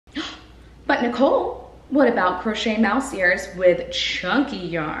But Nicole, what about crochet mouse ears with chunky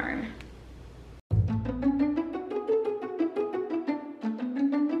yarn?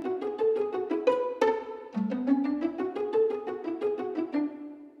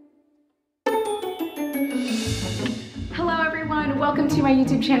 Welcome to my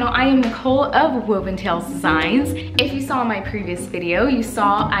YouTube channel. I am Nicole of Woven Tales Designs. If you saw my previous video, you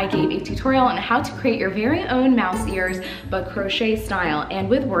saw I gave a tutorial on how to create your very own mouse ears, but crochet style and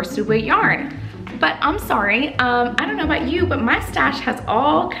with worsted weight yarn. But I'm sorry, I don't know about you, but my stash has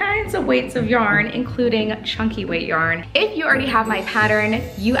all kinds of weights of yarn, including chunky weight yarn. If you already have my pattern,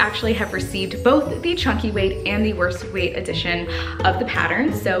 you actually have received both the chunky weight and the worsted weight edition of the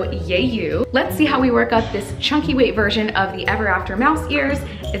pattern, so yay you. Let's see how we work up this chunky weight version of the Ever After mouse ears.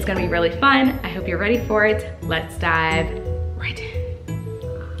 It's gonna be really fun. I hope you're ready for it. Let's dive right in.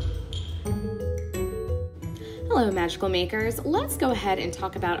 Hello magical makers, let's go ahead and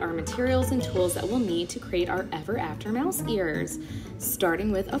talk about our materials and tools that we'll need to create our Ever After mouse ears.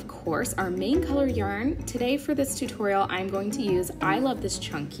 Starting with, of course, our main color yarn. Today for this tutorial, I'm going to use I Love This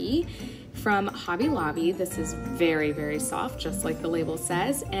Chunky from Hobby Lobby. This is very, very soft, just like the label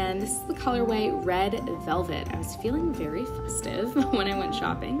says, and this is the colorway Red Velvet. I was feeling very festive when I went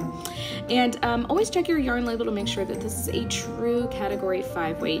shopping. And always check your yarn label to make sure that this is a true category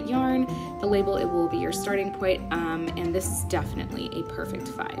 5 weight yarn. The label, it will be your starting point, and this is definitely a perfect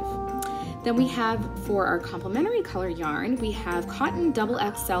 5. Then we have, for our complementary color yarn, we have Cotton Double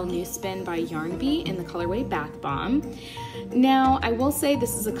XL New Spin by Yarn Bee in the colorway Bath Bomb. Now, I will say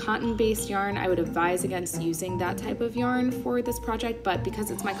this is a cotton-based yarn. I would advise against using that type of yarn for this project, but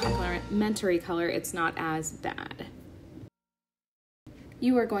because it's my complementary color, it's not as bad.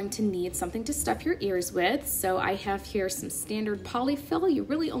 You are going to need something to stuff your ears with. So I have here some standard polyfill. You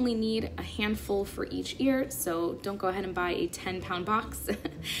really only need a handful for each ear, so don't go ahead and buy a 10-pound box.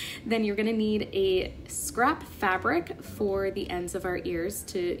 Then you're gonna need a scrap fabric for the ends of our ears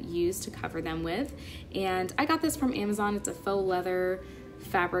to use to cover them with. And I got this from Amazon. It's a faux leather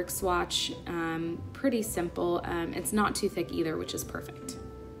fabric swatch, pretty simple. It's not too thick either, which is perfect.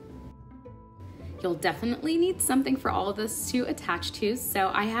 You'll definitely need something for all of this to attach to. So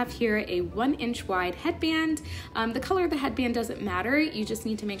I have here a 1-inch wide headband. The color of the headband doesn't matter. You just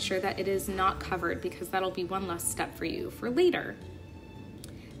need to make sure that it is not covered because that'll be one less step for you for later.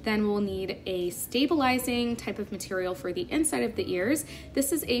 Then we'll need a stabilizing type of material for the inside of the ears.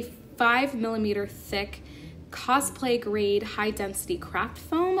 This is a 5mm thick cosplay grade high density craft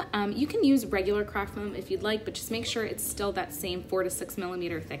foam. You can use regular craft foam if you'd like, but just make sure it's still that same 4 to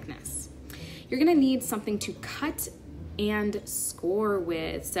 6mm thickness. You're gonna need something to cut and score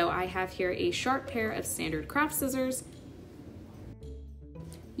with. So I have here a sharp pair of standard craft scissors.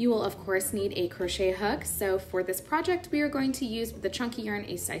 You will of course need a crochet hook. So for this project, we are going to use the chunky yarn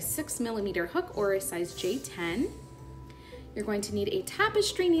a size 6mm hook or a size J10. You're going to need a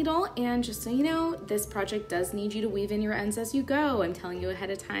tapestry needle, and just so you know, this project does need you to weave in your ends as you go. I'm telling you ahead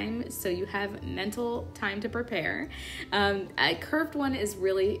of time so you have mental time to prepare. A curved one is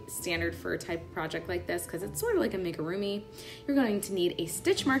really standard for a type of project like this because it's sort of like a amigurumi. You're going to need a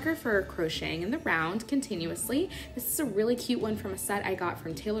stitch marker for crocheting in the round continuously. This is a really cute one from a set I got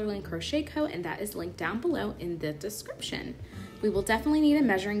from Tailorling Crochet Co., and that is linked down below in the description. We will definitely need a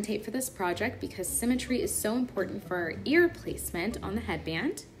measuring tape for this project because symmetry is so important for our ear placement on the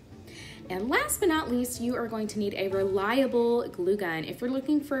headband. And last but not least, you are going to need a reliable glue gun. If you're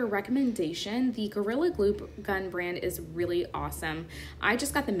looking for a recommendation, the Gorilla Glue Gun brand is really awesome. I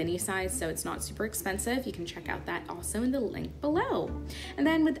just got the mini size, so it's not super expensive. You can check out that also in the link below. And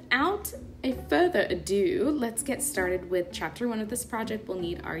then without a further ado, let's get started with chapter 1 of this project. We'll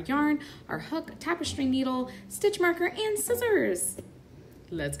need our yarn, our hook, tapestry needle, stitch marker, and scissors.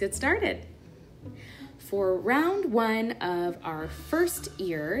 Let's get started. For round 1 of our first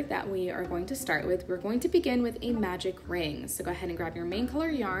ear that we are going to start with, we're going to begin with a magic ring. So go ahead and grab your main color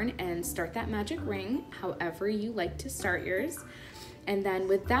yarn and start that magic ring however you like to start yours. And then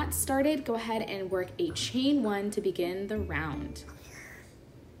with that started, go ahead and work a chain 1 to begin the round.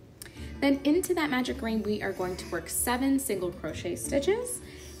 Then into that magic ring, we are going to work 7 single crochet stitches.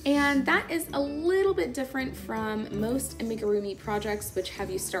 And that is a little bit different from most amigurumi projects, which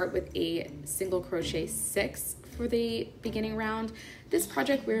have you start with a single crochet 6 for the beginning round. This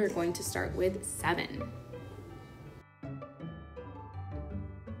project, we're going to start with 7.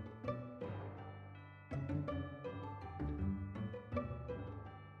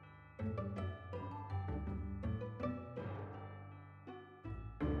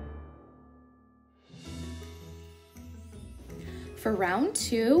 For round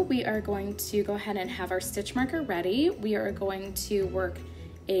 2, we are going to go ahead and have our stitch marker ready. We are going to work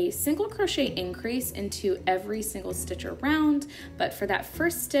a single crochet increase into every single stitch around, but for that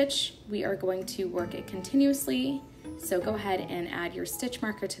first stitch, we are going to work it continuously. So go ahead and add your stitch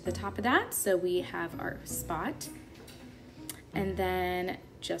marker to the top of that so we have our spot. And then,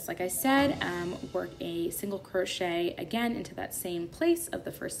 just like I said, work a single crochet again into that same place of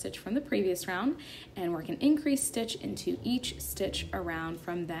the first stitch from the previous round, and work an increased stitch into each stitch around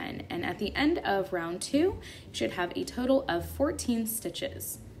from then. And at the end of round 2, you should have a total of 14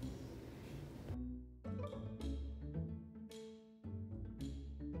 stitches.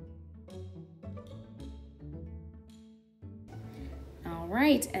 All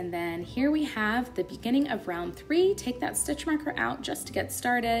right, and then here we have the beginning of round 3. Take that stitch marker out just to get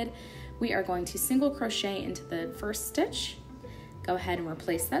started. We are going to single crochet into the first stitch. Go ahead and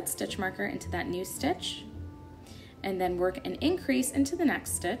replace that stitch marker into that new stitch, and then work an increase into the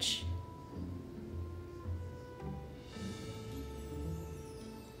next stitch.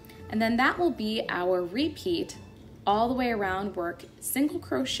 And then that will be our repeat all the way around. Work single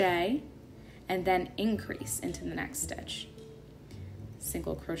crochet and then increase into the next stitch.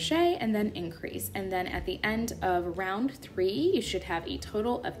 Single crochet and then increase, and then at the end of round 3 you should have a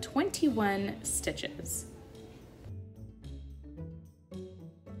total of 21 stitches.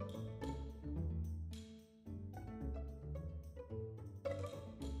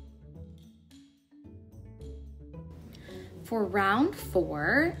 For round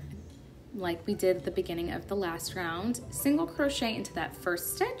 4, like we did at the beginning of the last round, single crochet into that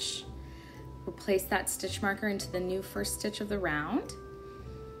first stitch, replace that stitch marker into the new first stitch of the round,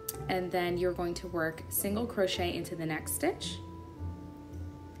 and then you're going to work single crochet into the next stitch,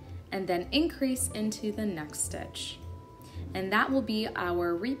 and then increase into the next stitch. And that will be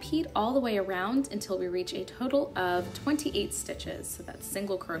our repeat all the way around until we reach a total of 28 stitches. So that's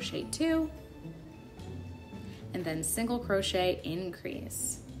single crochet 2, and then single crochet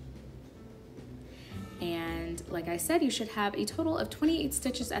increase. And like I said, you should have a total of 28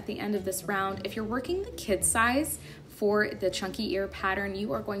 stitches at the end of this round. If you're working the kid size for the chunky ear pattern,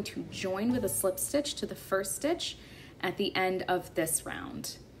 you are going to join with a slip stitch to the first stitch at the end of this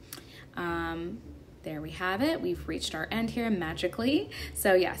round. There we have it. We've reached our end here magically.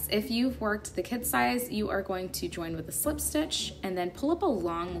 So yes, if you've worked the kid size, you are going to join with a slip stitch and then pull up a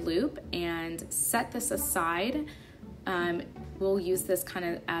long loop and set this aside. We'll use this kind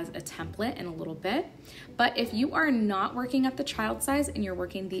of as a template in a little bit. But if you are not working at the child size and you're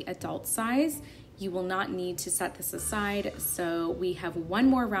working the adult size, you will not need to set this aside. So we have one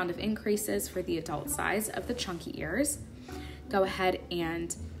more round of increases for the adult size of the chunky ears. Go ahead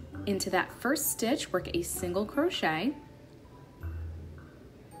and into that first stitch, work a single crochet.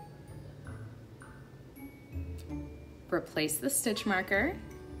 Replace the stitch marker.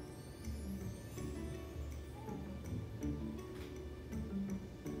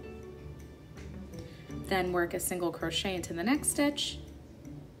 Then work a single crochet into the next stitch,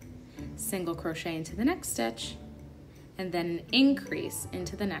 single crochet into the next stitch, and then an increase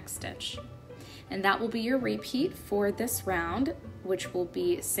into the next stitch. And that will be your repeat for this round, which will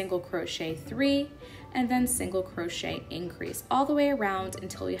be single crochet 3 and then single crochet increase all the way around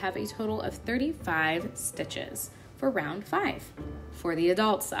until you have a total of 35 stitches for round 5 for the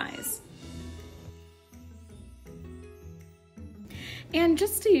adult size. And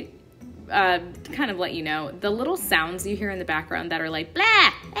just to kind of let you know, the little sounds you hear in the background that are like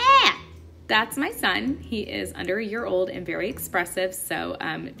blah, ah, that's my son. He is under a year old and very expressive, so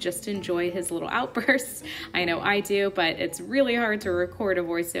just enjoy his little outbursts. I know I do, but it's really hard to record a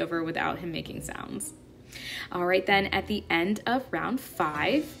voiceover without him making sounds. All right, then at the end of round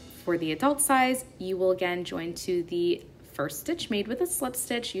 5 for the adult size, you will again join to the first stitch made with a slip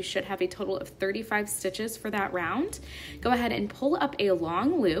stitch. You should have a total of 35 stitches for that round. Go ahead and pull up a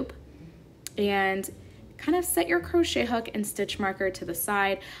long loop and kind of set your crochet hook and stitch marker to the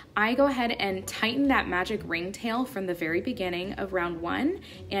side. I go ahead and tighten that magic ringtail from the very beginning of round 1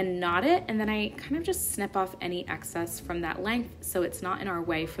 and knot it, and then I kind of just snip off any excess from that length so it's not in our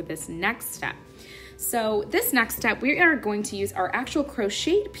way for this next step. So this next step, we are going to use our actual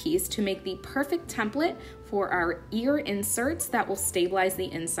crocheted piece to make the perfect template for our ear inserts that will stabilize the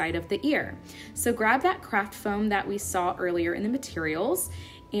inside of the ear. So grab that craft foam that we saw earlier in the materials,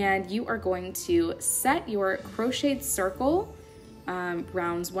 and you are going to set your crocheted circle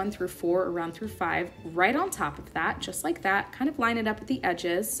rounds 1 through 4 or round through 5 right on top of that, just like that. Kind of line it up at the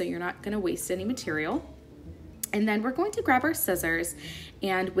edges so you're not going to waste any material. And then we're going to grab our scissors,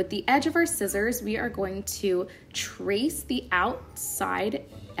 and with the edge of our scissors, we are going to trace the outside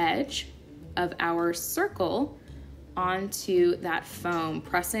edge of our circle onto that foam,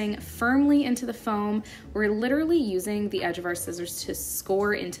 pressing firmly into the foam. We're literally using the edge of our scissors to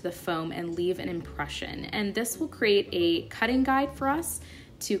score into the foam and leave an impression. And this will create a cutting guide for us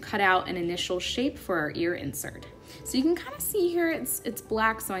to cut out an initial shape for our ear insert. So you can kind of see here, it's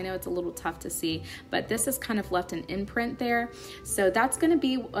black, so I know it's a little tough to see, but this has kind of left an imprint there. So that's gonna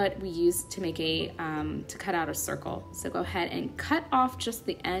be what we use to make to cut out a circle. So go ahead and cut off just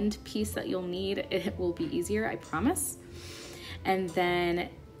the end piece that you'll need. It will be easier, I promise. And then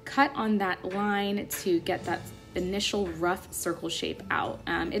cut on that line to get that initial rough circle shape out.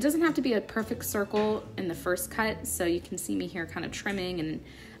 It doesn't have to be a perfect circle in the first cut, so you can see me here kind of trimming and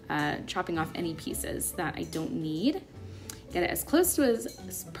chopping off any pieces that I don't need. Get it as close to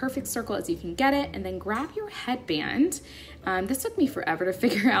as perfect circle as you can get it, and then grab your headband. This took me forever to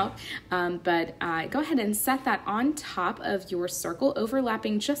figure out, but go ahead and set that on top of your circle,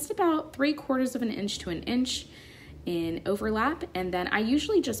 overlapping just about 3/4 of an inch to an inch in overlap. And then I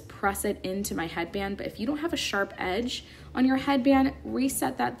usually just press it into my headband, but if you don't have a sharp edge on your headband,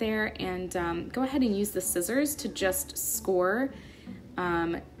 reset that there, and go ahead and use the scissors to just score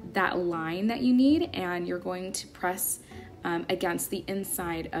that line that you need, and you're going to press against the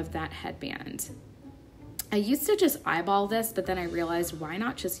inside of that headband. I used to just eyeball this, but then I realized why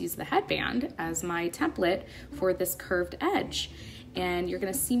not just use the headband as my template for this curved edge. And you're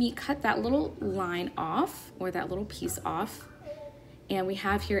gonna see me cut that little line off, or that little piece off. And we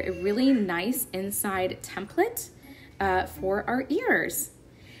have here a really nice inside template for our ears.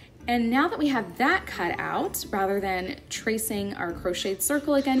 And now that we have that cut out, rather than tracing our crocheted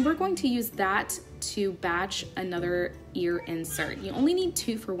circle again, we're going to use that to batch another ear insert. You only need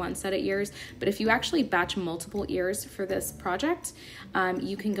 2 for one set of ears, but if you actually batch multiple ears for this project,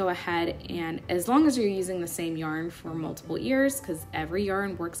 you can go ahead and, as long as you're using the same yarn for multiple ears, because every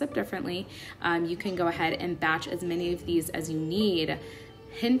yarn works up differently, you can go ahead and batch as many of these as you need.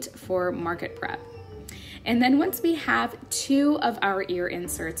 Hint for market prep. And then once we have 2 of our ear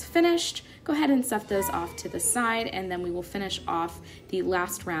inserts finished, go ahead and stuff those off to the side, and then we will finish off the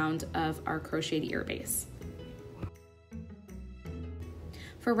last round of our crocheted ear base.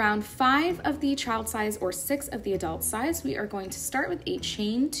 For round 5 of the child size or 6 of the adult size, we are going to start with a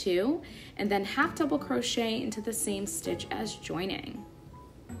chain 2 and then half double crochet into the same stitch as joining.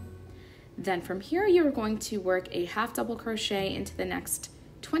 Then from here, you're going to work a half double crochet into the next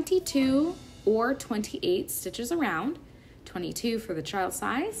 22 or 28 stitches around, 22 for the child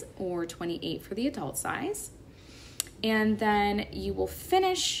size or 28 for the adult size. And then you will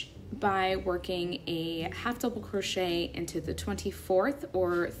finish by working a half double crochet into the 24th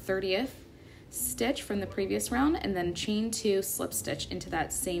or 30th stitch from the previous round, and then chain 2 slip stitch into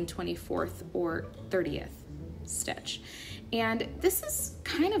that same 24th or 30th stitch. And this is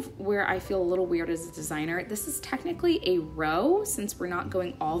kind of where I feel a little weird as a designer. This is technically a row since we're not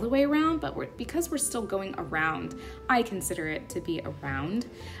going all the way around, but because we're still going around, I consider it to be a round.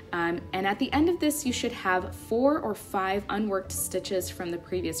 And at the end of this, you should have 4 or 5 unworked stitches from the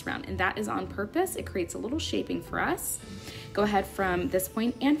previous round, and that is on purpose. It creates a little shaping for us. Go ahead from this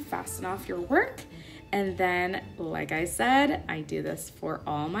point and fasten off your work. And then, like I said, I do this for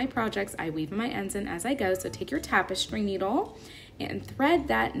all my projects. I weave my ends in as I go. So take your tapestry needle and thread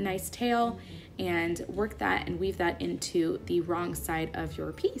that nice tail and work that and weave that into the wrong side of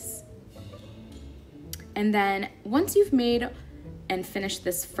your piece. And then once you've made and finished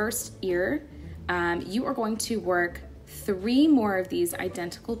this first ear, you are going to work 3 more of these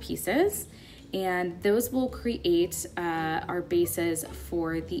identical pieces, and those will create our bases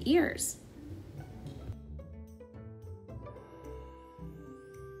for the ears.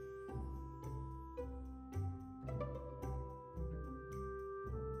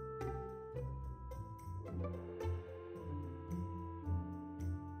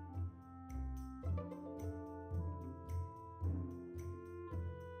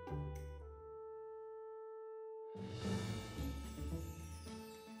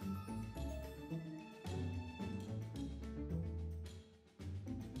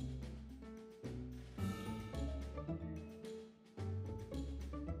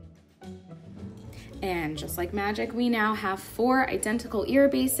 And just like magic, we now have 4 identical ear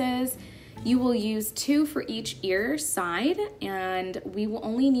bases. You will use 2 for each ear side, and we will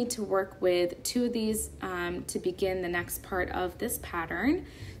only need to work with 2 of these to begin the next part of this pattern.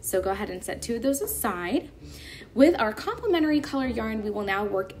 So go ahead and set 2 of those aside. With our complementary color yarn, we will now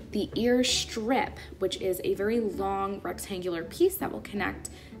work the ear strip, which is a very long rectangular piece that will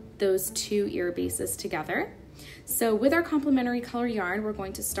connect those 2 ear bases together. So with our complementary color yarn, we're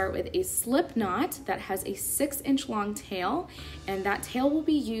going to start with a slip knot that has a 6-inch long tail, and that tail will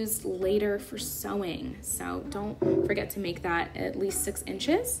be used later for sewing. So don't forget to make that at least 6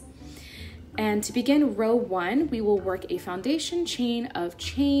 inches. And to begin row 1, we will work a foundation chain of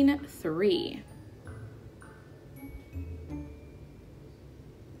chain 3.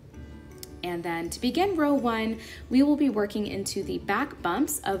 And then to begin row 1, we will be working into the back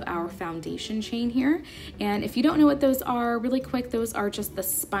bumps of our foundation chain here. And if you don't know what those are, really quick, those are just the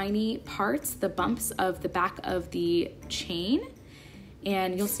spiny parts, the bumps of the back of the chain.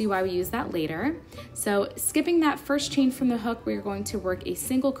 And you'll see why we use that later. So skipping that first chain from the hook, we're going to work a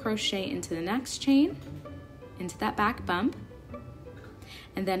single crochet into the next chain, into that back bump,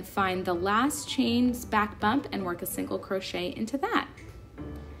 and then find the last chain's back bump and work a single crochet into that.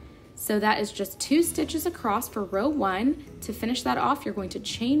 So that is just 2 stitches across for row 1. To finish that off, you're going to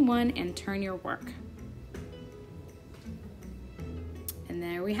chain 1 and turn your work. And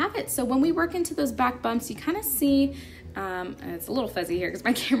there we have it. So when we work into those back bumps, you kind of see, it's a little fuzzy here because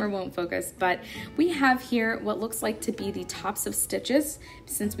my camera won't focus, but we have here what looks like to be the tops of stitches.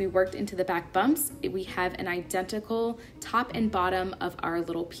 Since we worked into the back bumps, we have an identical top and bottom of our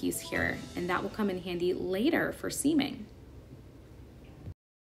little piece here, and that will come in handy later for seaming.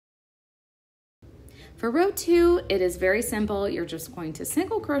 For row 2, it is very simple. You're just going to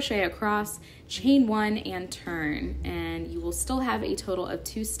single crochet across, chain 1 and turn, and you will still have a total of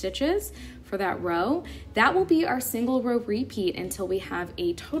 2 stitches for that row. That will be our single row repeat until we have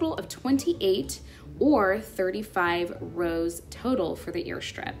a total of 28 or 35 rows total for the ear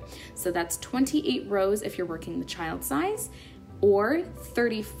strip. So that's 28 rows if you're working the child size, or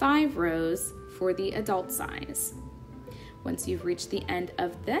 35 rows for the adult size. Once you've reached the end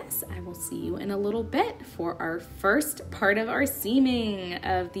of this, I will see you in a little bit for our first part of our seaming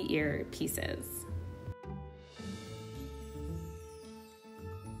of the ear pieces.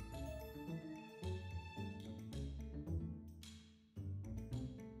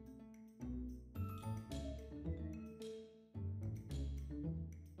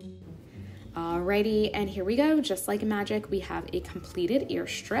 Alrighty, and here we go. Just like magic, we have a completed ear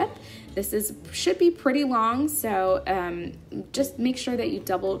strip. This should be pretty long, so just make sure that you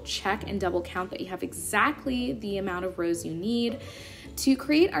double check and double count that you have exactly the amount of rows you need. To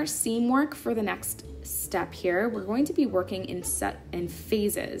create our seam work for the next step here, we're going to be working in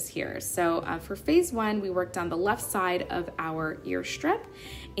phases here. So for phase 1, we worked on the left side of our ear strip,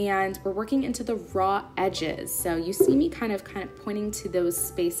 and we're working into the raw edges. So you see me kind of pointing to those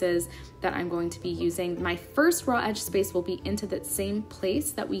spaces that I'm going to be using. My first raw edge space will be into that same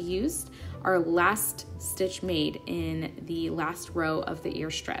place that we used our last stitch made in the last row of the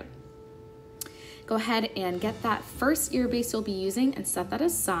ear strip. Go ahead and get that first ear base you'll be using and set that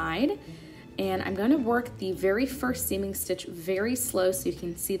aside. And I'm going to work the very first seaming stitch very slow so you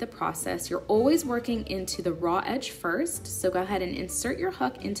can see the process. You're always working into the raw edge first. So go ahead and insert your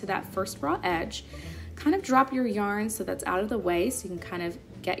hook into that first raw edge. Kind of drop your yarn so that's out of the way so you can kind of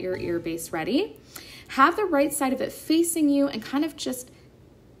get your ear base ready. Have the right side of it facing you and kind of just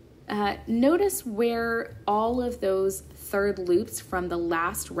notice where all of those third loops from the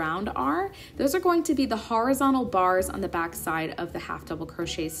last round are. Those are going to be the horizontal bars on the back side of the half double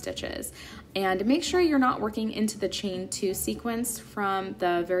crochet stitches. And make sure you're not working into the chain 2 sequence from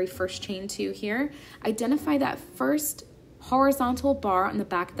the very first chain 2 here. Identify that first horizontal bar on the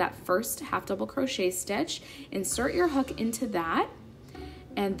back of that first half double crochet stitch, insert your hook into that,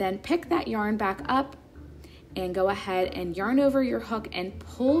 and then pick that yarn back up and go ahead and yarn over your hook and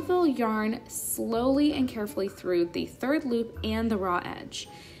pull the yarn slowly and carefully through the third loop and the raw edge.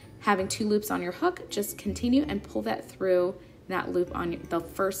 Having 2 loops on your hook, just continue and pull that through that loop on the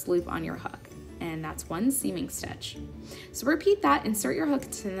first loop on your hook, and that's 1 seaming stitch. So repeat that. Insert your hook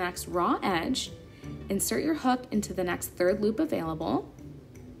to the next raw edge, insert your hook into the next third loop available,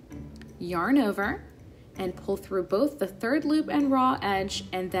 yarn over, and pull through both the third loop and raw edge,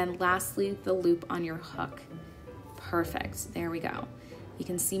 and then lastly the loop on your hook. Perfect, there we go. You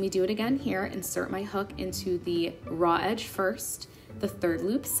can see me do it again here. Insert my hook into the raw edge first, the third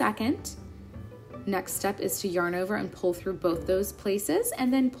loop second. Next step is to yarn over and pull through both those places,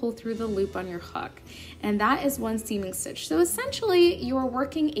 and then pull through the loop on your hook. And that is 1 seaming stitch. So essentially you're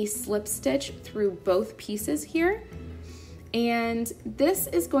working a slip stitch through both pieces here. And this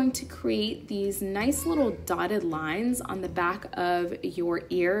is going to create these nice little dotted lines on the back of your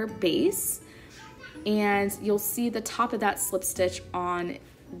ear base. And you'll see the top of that slip stitch on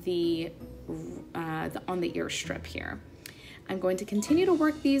the ear strip here. I'm going to continue to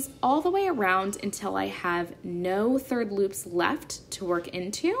work these all the way around until I have no third loops left to work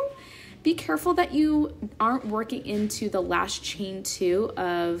into. Be careful that you aren't working into the last chain 2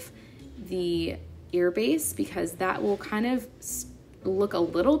 of the ear base, because that will kind of look a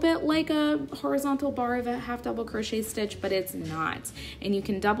little bit like a horizontal bar of a half double crochet stitch, but it's not. And you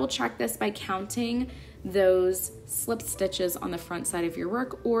can double check this by counting those slip stitches on the front side of your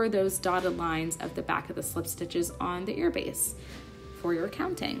work, or those dotted lines of the back of the slip stitches on the ear base for your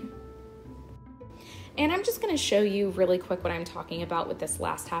counting. And I'm just going to show you really quick what I'm talking about with this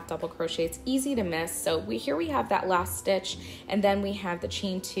last half double crochet. It's easy to miss. So here we have that last stitch, and then we have the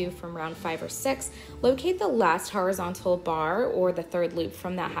chain 2 from round 5 or 6. Locate the last horizontal bar or the third loop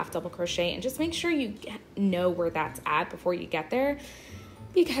from that half double crochet, and just make sure you know where that's at before you get there,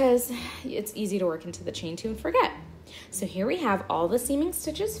 because it's easy to work into the chain 2 and forget. So here we have all the seaming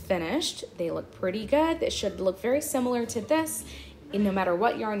stitches finished. They look pretty good. It should look very similar to this. And no matter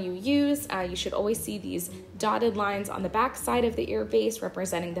what yarn you use, you should always see these dotted lines on the back side of the ear base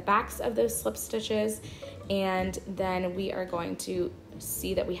representing the backs of those slip stitches. And then we are going to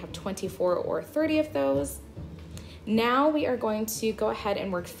see that we have 24 or 30 of those. Now we are going to go ahead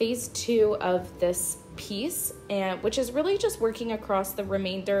and work phase 2 of this piece, which is really just working across the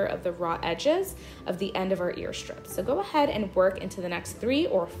remainder of the raw edges of the end of our ear strip. So go ahead and work into the next 3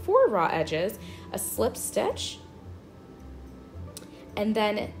 or 4 raw edges, a slip stitch, and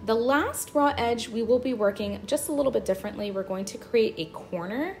then the last raw edge we will be working just a little bit differently. We're going to create a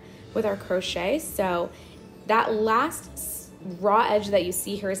corner with our crochet. So that last raw edge that you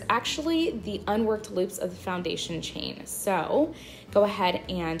see here is actually the unworked loops of the foundation chain. So go ahead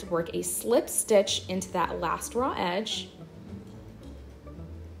and work a slip stitch into that last raw edge.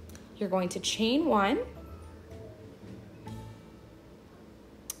 You're going to chain 1,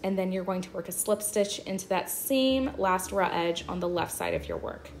 and then you're going to work a slip stitch into that same last raw edge on the left side of your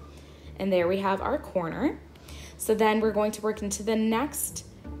work. And there we have our corner. So then we're going to work into the next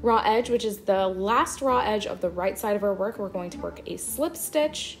raw edge, which is the last raw edge of the right side of our work. We're going to work a slip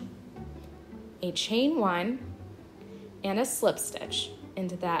stitch, a chain 1, and a slip stitch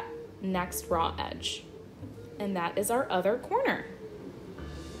into that next raw edge. And that is our other corner.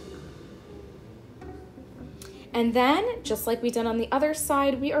 And then, just like we did on the other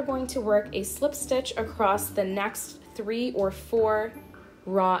side, we are going to work a slip stitch across the next 3 or 4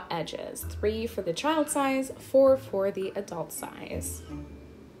 raw edges. 3 for the child size, 4 for the adult size.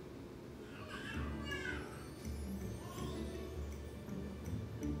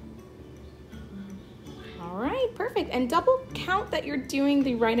 All right, perfect. And double count that you're doing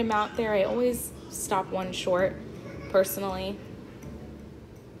the right amount there. I always stop one short, personally.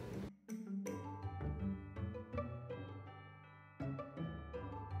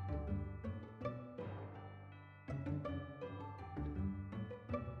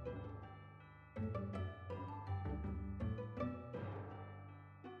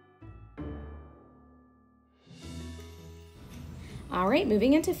 All right,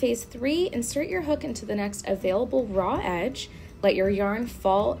 moving into phase 3, insert your hook into the next available raw edge. Let your yarn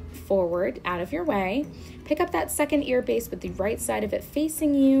fall forward out of your way. Pick up that second ear base with the right side of it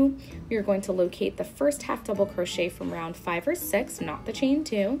facing you. You're going to locate the first half double crochet from round 5 or 6, not the chain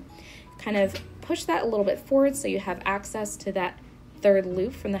 2. Kind of push that a little bit forward so you have access to that third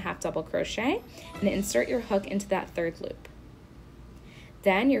loop from the half double crochet, and insert your hook into that third loop.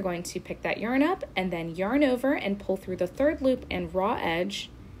 Then you're going to pick that yarn up and then yarn over and pull through the third loop and raw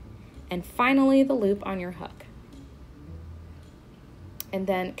edge, and finally the loop on your hook. And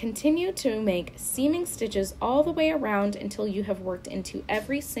then continue to make seaming stitches all the way around until you have worked into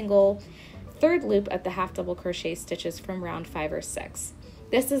every single third loop of the half double crochet stitches from round 5 or 6.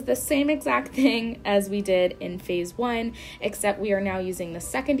 This is the same exact thing as we did in phase 1, except we are now using the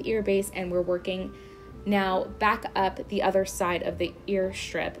second ear base and we're working now back up the other side of the ear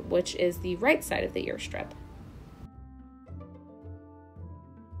strip, which is the right side of the ear strip.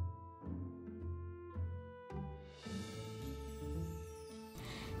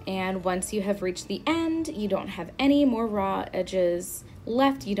 And once you have reached the end, you don't have any more raw edges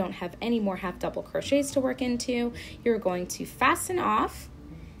left, you don't have any more half double crochets to work into, you're going to fasten off,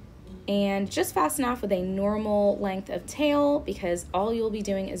 and just fasten off with a normal length of tail, because all you'll be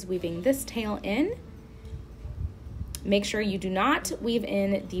doing is weaving this tail in. Make sure you do not weave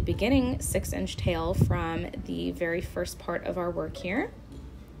in the beginning 6-inch tail from the very first part of our work here.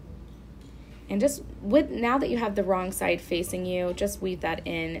 And just now that you have the wrong side facing you, just weave that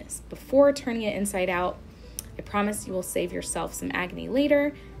in before turning it inside out. I promise you will save yourself some agony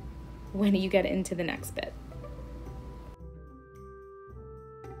later when you get into the next bit.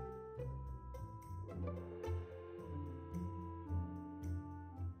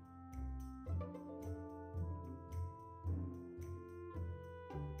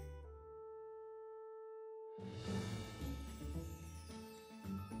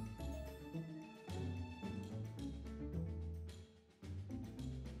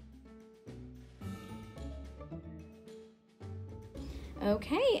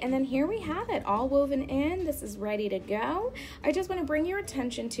 Okay, and then here we have it all woven in. This is ready to go. I just want to bring your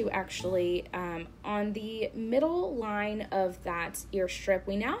attention to actually on the middle line of that ear strip,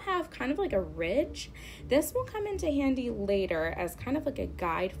 we now have kind of like a ridge. This will come into handy later as kind of like a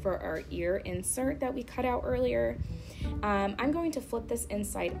guide for our ear insert that we cut out earlier. I'm going to flip this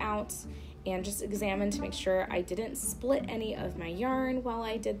inside out and just examine to make sure I didn't split any of my yarn while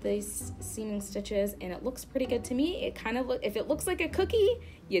I did these seaming stitches, and it looks pretty good to me. It kind of if it looks like a cookie,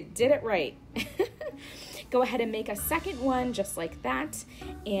 you did it right. Go ahead and make a second one just like that,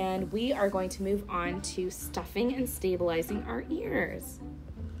 and we are going to move on to stuffing and stabilizing our ears.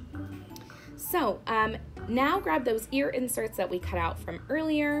 So now grab those ear inserts that we cut out from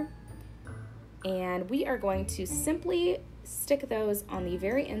earlier, and we are going to simply stick those on the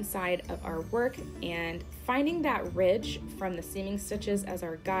very inside of our work, and finding that ridge from the seaming stitches as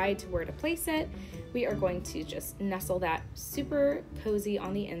our guide to where to place it, we are going to just nestle that super cozy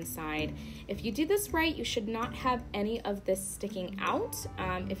on the inside. If you do this right, you should not have any of this sticking out.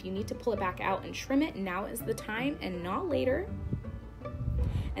 If you need to pull it back out and trim it, now is the time and not later.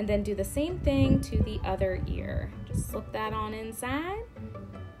 And then do the same thing to the other ear. Just slip that on inside.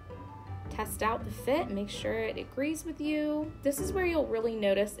 Test out the fit, make sure it agrees with you. This is where you'll really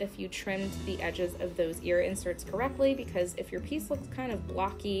notice if you trimmed the edges of those ear inserts correctly, because if your piece looks kind of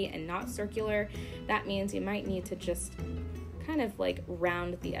blocky and not circular, that means you might need to just kind of like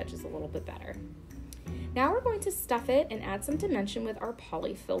round the edges a little bit better. Now we're going to stuff it and add some dimension with our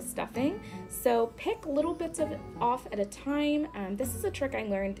polyfill stuffing. So pick little bits of it off at a time. This is a trick I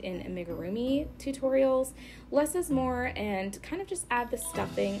learned in amigurumi tutorials. Less is more, and kind of just add the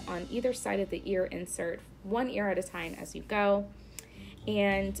stuffing on either side of the ear insert, one ear at a time as you go.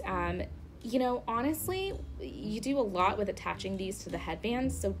 And you know, honestly, you do a lot with attaching these to the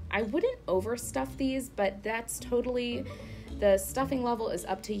headbands, so I wouldn't overstuff these, but that's totally, the stuffing level is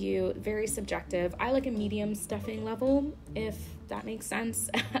up to you, very subjective. I like a medium stuffing level, if that makes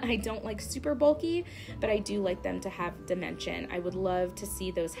sense. I don't like super bulky, but I do like them to have dimension. I would love to see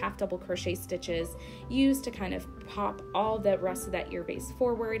those half double crochet stitches used to kind of pop all the rest of that ear base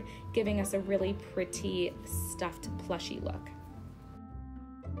forward, giving us a really pretty stuffed plushy look.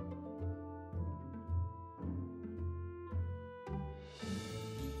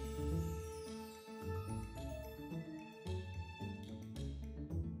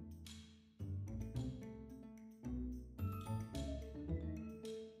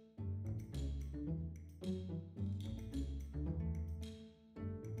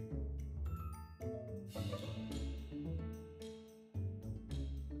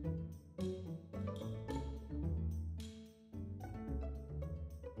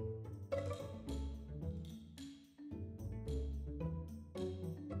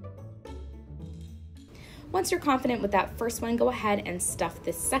 Once you're confident with that first one, go ahead and stuff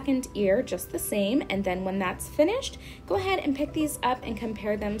the second ear just the same, and then when that's finished, go ahead and pick these up and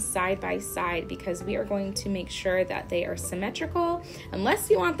compare them side by side, because we are going to make sure that they are symmetrical. Unless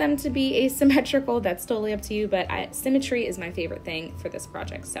you want them to be asymmetrical, that's totally up to you, but symmetry is my favorite thing for this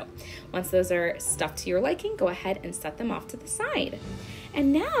project. So once those are stuffed to your liking, go ahead and set them off to the side.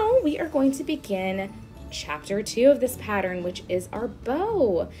 And now we are going to begin Chapter 2 of this pattern, which is our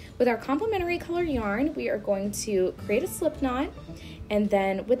bow. With our complementary color yarn, we are going to create a slip knot, and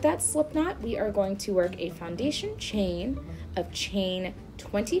then with that slip knot, we are going to work a foundation chain of chain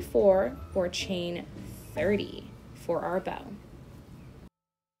 24 or chain 30 for our bow.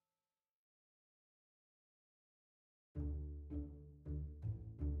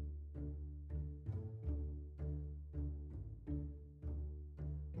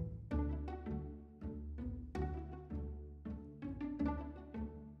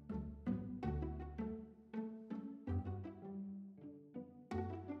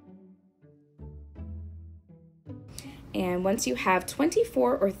 And once you have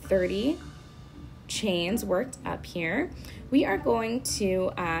 24 or 30 chains worked up here, we are going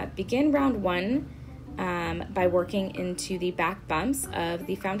to begin round one by working into the back bumps of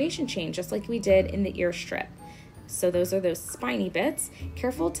the foundation chain, just like we did in the ear strip. So those are those spiny bits.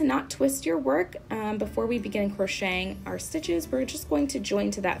 Careful to not twist your work before we begin crocheting our stitches. We're just going to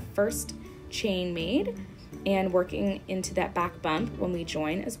join to that first chain made and working into that back bump when we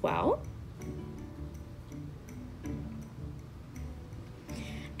join as well.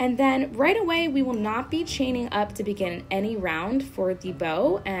 And then right away, we will not be chaining up to begin any round for the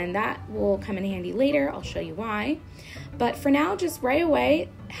bow, and that will come in handy later. I'll show you why. But for now, just right away,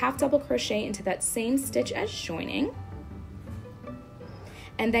 half double crochet into that same stitch as joining.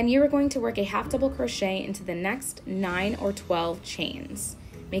 And then you are going to work a half double crochet into the next 9 or 12 chains,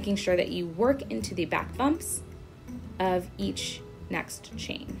 making sure that you work into the back bumps of each next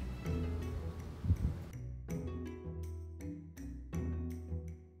chain.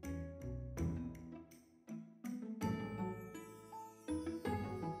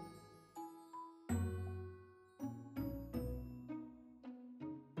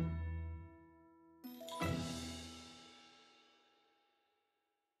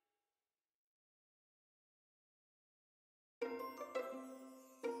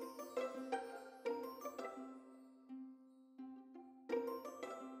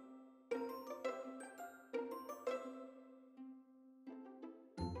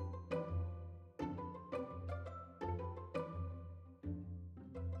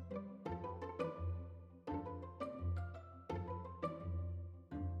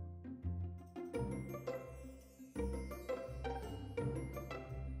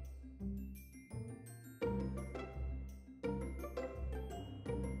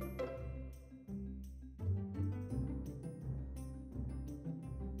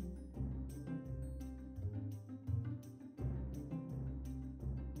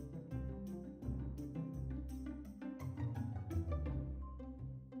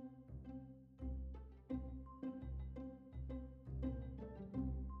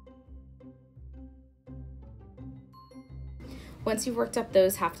 Once you've worked up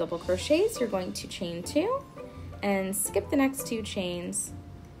those half double crochets, you're going to chain 2 and skip the next 2 chains.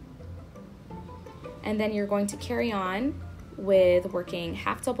 And then you're going to carry on with working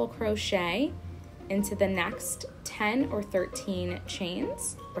half double crochet into the next 10 or 13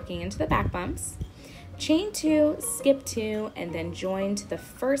 chains, working into the back bumps. Chain 2, skip 2, and then join to the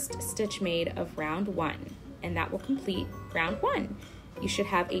first stitch made of round 1. And that will complete round 1. You should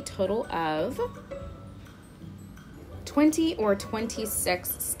have a total of 20 or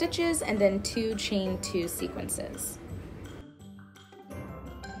 26 stitches and then 2 chain 2 sequences.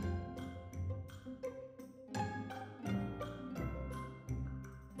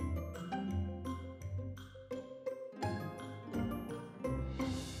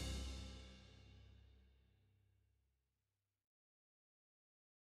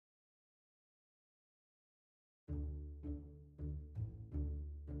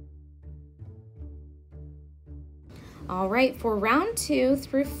 All right, for round 2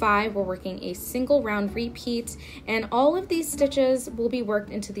 through 5, we're working a single round repeat, and all of these stitches will be worked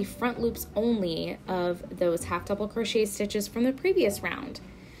into the front loops only of those half double crochet stitches from the previous round.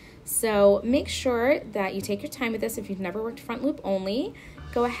 So make sure that you take your time with this. If you've never worked front loop only,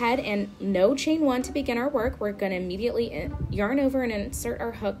 go ahead and no chain 1 to begin our work. We're going to immediately yarn over and insert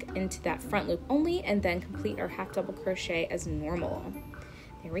our hook into that front loop only, and then complete our half double crochet as normal.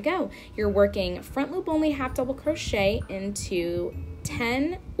 There we go. You're working front loop only half double crochet into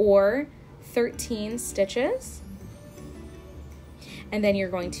 10 or 13 stitches. And then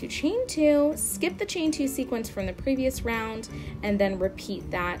you're going to chain 2, skip the chain 2 sequence from the previous round, and then repeat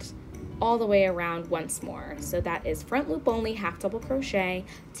that all the way around once more. So that is front loop only half double crochet,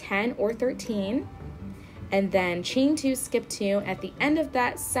 10 or 13, and then chain 2, skip 2. At the end of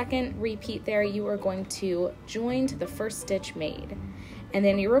that second repeat there, you are going to join to the first stitch made. And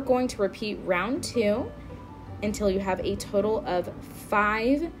then you are going to repeat round 2 until you have a total of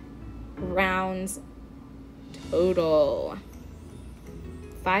 5 rounds total.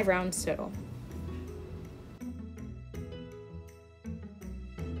 5 rounds total.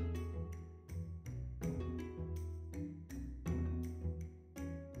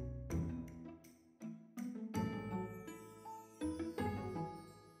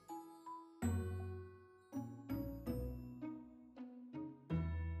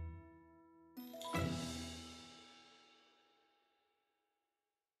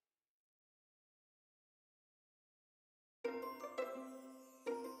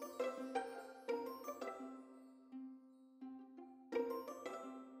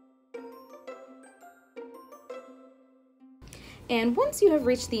 And once you have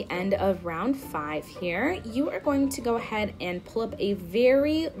reached the end of round 5 here, you are going to go ahead and pull up a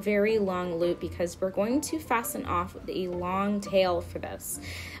very, very long loop, because we're going to fasten off with a long tail for this.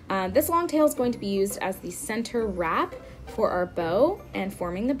 This long tail is going to be used as the center wrap for our bow and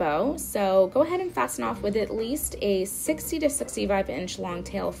forming the bow. So go ahead and fasten off with at least a 60 to 65 inch long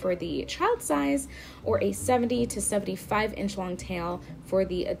tail for the child size, or a 70 to 75 inch long tail for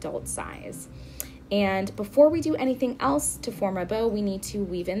the adult size. And before we do anything else to form a bow, we need to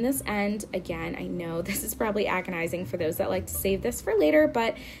weave in this end. Again, I know this is probably agonizing for those that like to save this for later,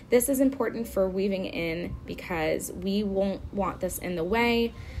 but this is important for weaving in, because we won't want this in the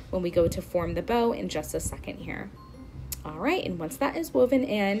way when we go to form the bow in just a second here. All right, and once that is woven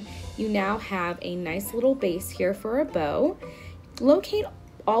in, you now have a nice little base here for a bow. Locate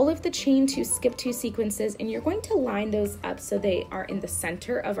all of the chain 2, skip 2 sequences, and you're going to line those up so they are in the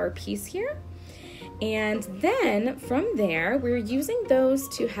center of our piece here. And then from there, we're using those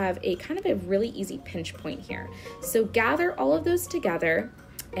to have a kind of a really easy pinch point here. So gather all of those together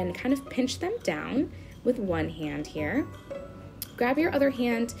and kind of pinch them down with one hand here. Grab your other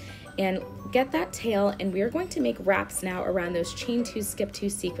hand and get that tail, and we are going to make wraps now around those chain 2, skip 2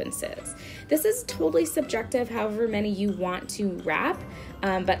 sequences. This is totally subjective, however many you want to wrap,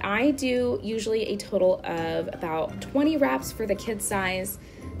 but I do usually a total of about 20 wraps for the kid size,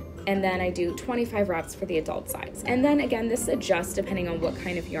 and then I do 25 wraps for the adult size. And then again, this adjusts depending on what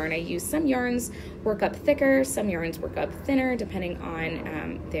kind of yarn I use. Some yarns work up thicker, some yarns work up thinner, depending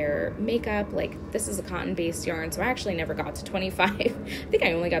on their makeup. Like this is a cotton-based yarn, so I actually never got to 25. I think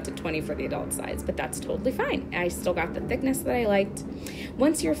I only got to 20 for the adult size, but that's totally fine. I still got the thickness that I liked.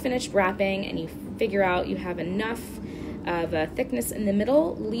 Once you're finished wrapping and you figure out you have enough of a thickness in the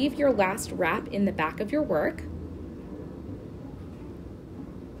middle, leave your last wrap in the back of your work.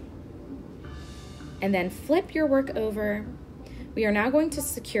 And then flip your work over. We are now going to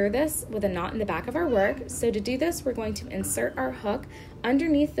secure this with a knot in the back of our work. So to do this, we're going to insert our hook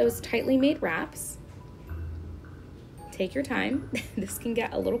underneath those tightly made wraps. Take your time. This can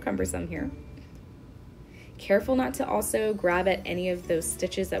get a little cumbersome here. Careful not to also grab at any of those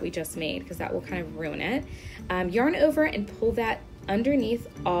stitches that we just made, because that will kind of ruin it. Yarn over and pull that underneath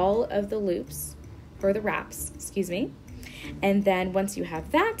all of the loops, or the wraps, excuse me. And then once you have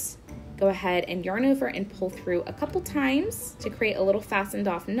that, go ahead and yarn over and pull through a couple times to create a little fastened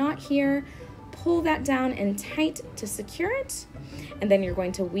off knot here. Pull that down and tight to secure it. And then you're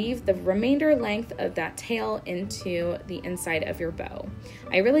going to weave the remainder length of that tail into the inside of your bow.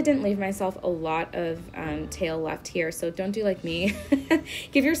 I really didn't leave myself a lot of tail left here, so don't do like me.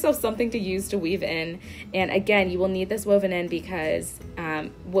 Give yourself something to use to weave in. And again, you will need this woven in because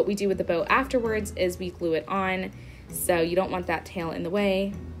what we do with the bow afterwards is we glue it on, so you don't want that tail in the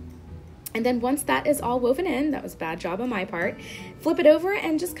way. And then once that is all woven in, that was a bad job on my part, flip it over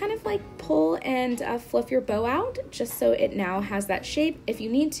and just kind of like pull and fluff your bow out just so it now has that shape. If you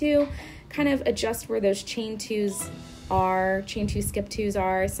need to, kind of adjust where those chain 2s are, chain 2 skip 2s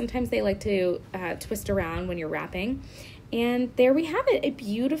are. Sometimes they like to twist around when you're wrapping. And there we have it, a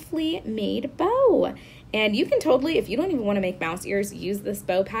beautifully made bow. And you can totally, if you don't even want to make mouse ears, use this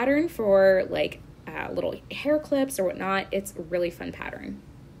bow pattern for like little hair clips or whatnot. It's a really fun pattern.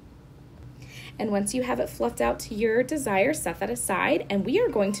 And once you have it fluffed out to your desire, set that aside, and we are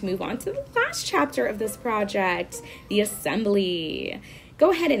going to move on to the last chapter of this project, the assembly. Go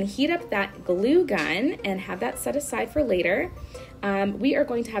ahead and heat up that glue gun and have that set aside for later. We are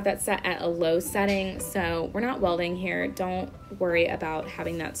going to have that set at a low setting, so we're not welding here. Don't worry about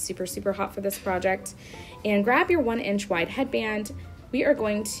having that super, super hot for this project. And grab your 1-inch wide headband. We are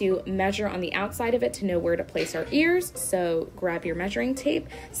going to measure on the outside of it to know where to place our ears. So grab your measuring tape,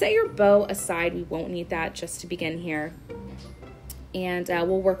 set your bow aside. We won't need that just to begin here. And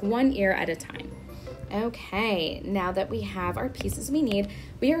we'll work one ear at a time. Okay, now that we have our pieces we need,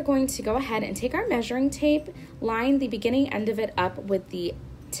 we are going to go ahead and take our measuring tape, line the beginning end of it up with the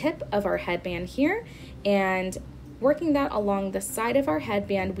tip of our headband here, and working that along the side of our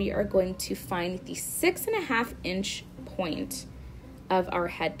headband, we are going to find the 6.5-inch point of our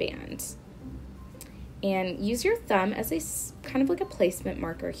headband. And use your thumb as a kind of like a placement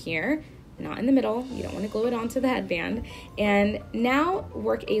marker here, not in the middle. You don't want to glue it onto the headband. And now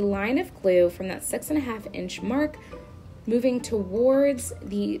work a line of glue from that 6.5-inch mark, moving towards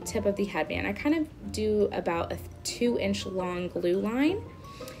the tip of the headband. I kind of do about a 2-inch long glue line.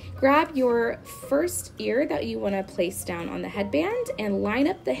 Grab your first ear that you want to place down on the headband and line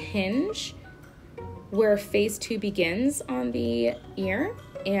up the hinge where phase 2 begins on the ear,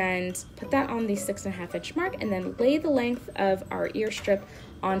 and put that on the 6.5-inch mark, and then lay the length of our ear strip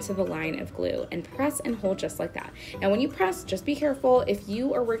onto the line of glue and press and hold just like that. Now when you press, just be careful. If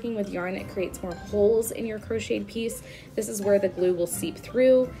you are working with yarn that creates more holes in your crocheted piece, this is where the glue will seep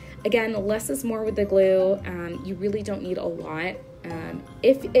through. Again, less is more with the glue. You really don't need a lot.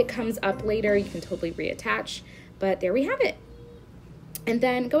 If it comes up later, you can totally reattach, but there we have it. And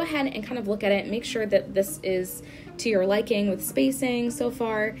then go ahead and kind of look at it, make sure that this is to your liking with spacing so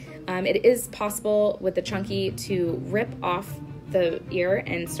far. It is possible with the chunky to rip off the ear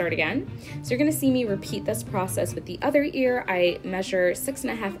and start again. So you're gonna see me repeat this process with the other ear. I measure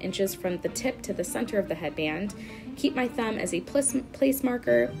 6.5 inches from the tip to the center of the headband, keep my thumb as a place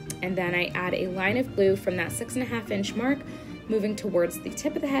marker, and then I add a line of glue from that 6.5-inch mark, moving towards the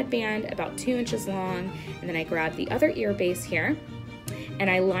tip of the headband, about 2 inches long, and then I grab the other ear base here, and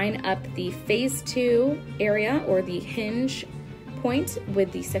I line up the phase 2 area, or the hinge point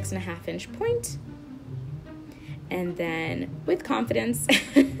with the 6.5 inch point. And then with confidence,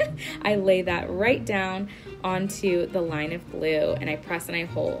 I lay that right down onto the line of glue and I press and I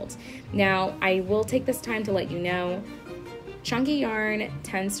hold. Now, I will take this time to let you know, chunky yarn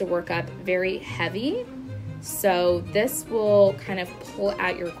tends to work up very heavy. So this will kind of pull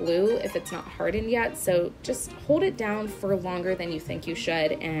out your glue if it's not hardened yet. So just hold it down for longer than you think you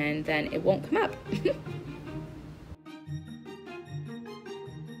should, and then it won't come up.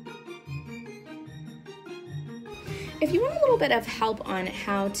 If you want a little bit of help on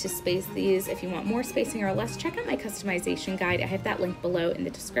how to space these, if you want more spacing or less, check out my customization guide. I have that link below in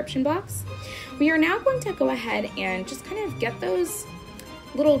the description box. We are now going to go ahead and just kind of get those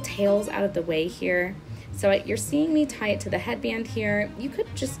little tails out of the way here. So you're seeing me tie it to the headband here. You could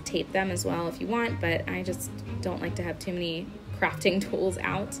just tape them as well if you want, but I just don't like to have too many crafting tools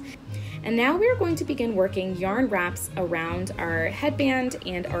out. And now we're going to begin working yarn wraps around our headband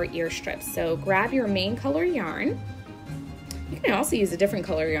and our ear strips. So grab your main color yarn. You can also use a different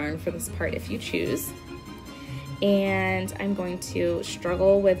color yarn for this part if you choose. And I'm going to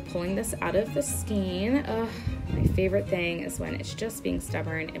struggle with pulling this out of the skein. Ugh, my favorite thing is when it's just being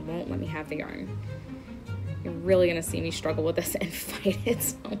stubborn, it won't let me have the yarn. You're really gonna see me struggle with this and fight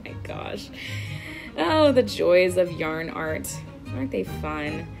it. Oh my gosh. Oh, the joys of yarn art. Aren't they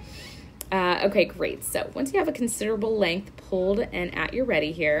fun? Okay, great. So once you have a considerable length pulled and at your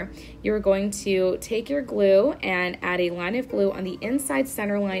ready here, you're going to take your glue and add a line of glue on the inside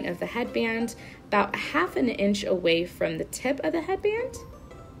center line of the headband, about 1/2 inch away from the tip of the headband.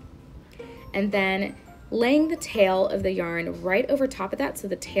 And then laying the tail of the yarn right over top of that, so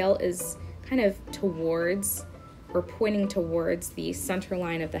the tail is kind of towards or pointing towards the center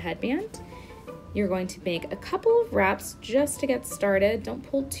line of the headband. You're going to make a couple of wraps just to get started. Don't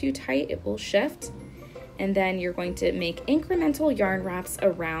pull too tight, it will shift. And then you're going to make incremental yarn wraps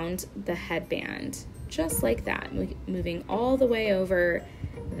around the headband, just like that, moving all the way over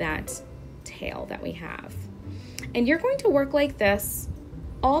that tail that we have. And you're going to work like this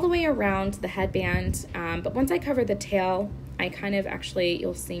all the way around the headband, but once I cover the tail, I kind of actually,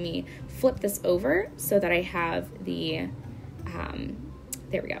 you'll see me flip this over so that I have the,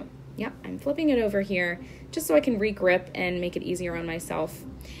 there we go. Yep, I'm flipping it over here just so I can re-grip and make it easier on myself.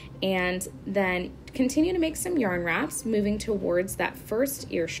 And then continue to make some yarn wraps, moving towards that first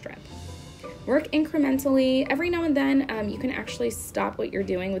ear strip. Work incrementally. Every now and then you can actually stop what you're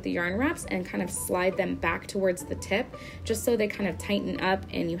doing with the yarn wraps and kind of slide them back towards the tip, just so they kind of tighten up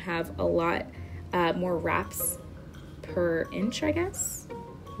and you have a lot more wraps per inch, I guess.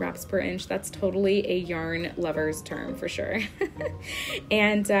 Wraps per inch, that's totally a yarn lover's term for sure.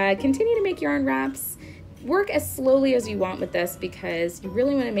 And continue to make yarn wraps. Work as slowly as you want with this because you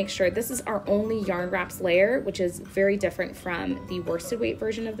really want to make sure this is our only yarn wraps layer, which is very different from the worsted weight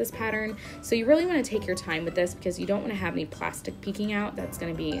version of this pattern. So you really want to take your time with this because you don't want to have any plastic peeking out. That's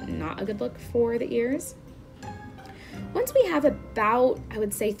going to be not a good look for the ears. Once we have about, I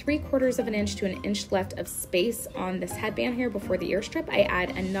would say 3/4 inch to 1 inch left of space on this headband here before the ear strip, I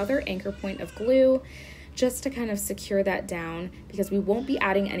add another anchor point of glue just to kind of secure that down because we won't be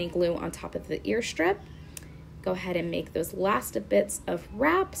adding any glue on top of the ear strip. Go ahead and make those last bits of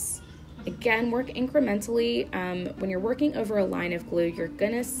wraps. Again, work incrementally. When you're working over a line of glue, you're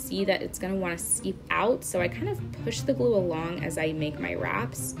gonna see that it's gonna wanna seep out. So I kind of push the glue along as I make my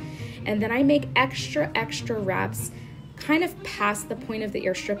wraps. And then I make extra wraps kind of past the point of the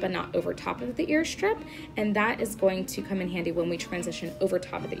ear strip but not over top of the ear strip, and that is going to come in handy when we transition over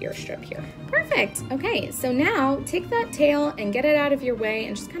top of the ear strip here. Perfect. Okay, so now take that tail and get it out of your way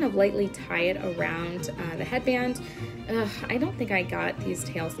and just kind of lightly tie it around the headband. I don't think I got these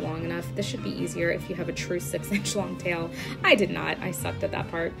tails long enough. This should be easier if you have a true 6-inch long tail. I did not. I sucked at that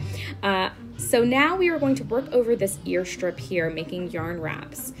part. So now we are going to work over this ear strip here, making yarn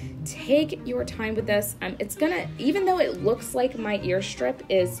wraps. Take your time with this. It's gonna, even though it looks like my ear strip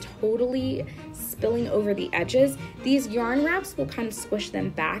is totally spilling over the edges, these yarn wraps will kind of squish them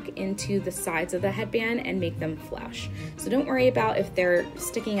back into the sides of the headband and make them flush. So don't worry about if they're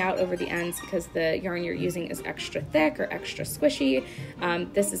sticking out over the ends because the yarn you're using is extra thick or extra squishy.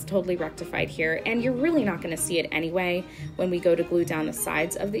 This is totally rectified here, and you're really not gonna see it anyway when we go to glue down the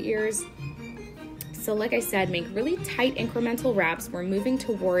sides of the ears. So like I said, make really tight incremental wraps. We're moving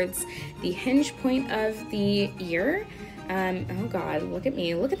towards the hinge point of the ear. Oh God, look at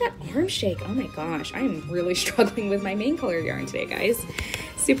me. Look at that arm shake. Oh my gosh, I am really struggling with my main color yarn today, guys.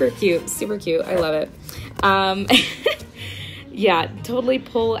 Super cute, super cute. I love it. Yeah, totally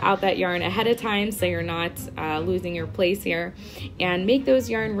pull out that yarn ahead of time so you're not losing your place here. And make those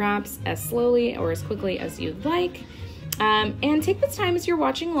yarn wraps as slowly or as quickly as you'd like. And take this time as you're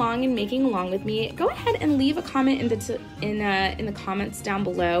watching along and making along with me. Go ahead and leave a comment in the comments down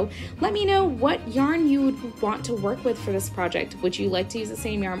below. Let me know what yarn you would want to work with for this project. Would you like to use the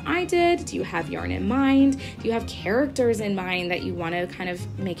same yarn I did? Do you have yarn in mind? Do you have characters in mind that you want to kind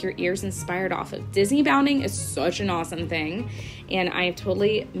of make your ears inspired off of? Disney bounding is such an awesome thing, and I've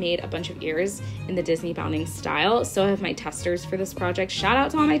totally made a bunch of ears in the Disney bounding style. So I have my testers for this project. Shout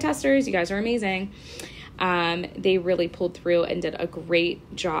out to all my testers. You guys are amazing. They really pulled through and did a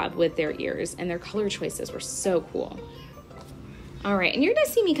great job with their ears, and their color choices were so cool. All right, and you're gonna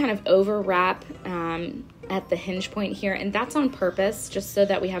see me kind of over wrap at the hinge point here, and that's on purpose, just so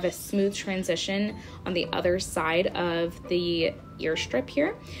that we have a smooth transition on the other side of the ear strip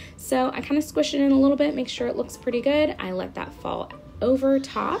here. So I kind of squish it in a little bit, make sure it looks pretty good. I let that fall over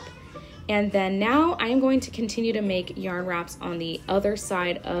top. And then now I'm going to continue to make yarn wraps on the other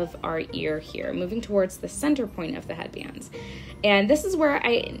side of our ear here, moving towards the center point of the headbands. And this is where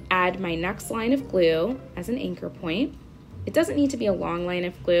I add my next line of glue as an anchor point. It doesn't need to be a long line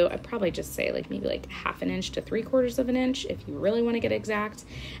of glue. I'd probably just say maybe like 1/2 inch to 3/4 inch if you really want to get exact.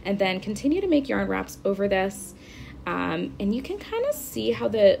 And then continue to make yarn wraps over this. And you can kind of see how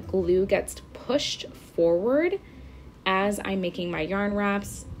the glue gets pushed forward as I'm making my yarn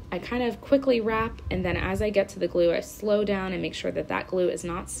wraps. I kind of quickly wrap, and then as I get to the glue, I slow down and make sure that that glue is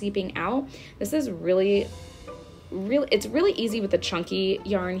not seeping out. This is it's really easy with the chunky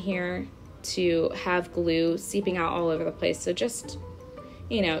yarn here to have glue seeping out all over the place. So just,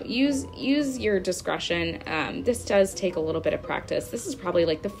 you know, use your discretion. This does take a little bit of practice. This is probably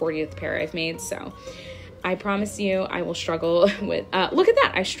like the 40th pair I've made, so I promise you I will struggle with, look at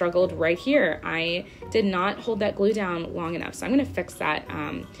that, I struggled right here. I did not hold that glue down long enough. So I'm gonna fix that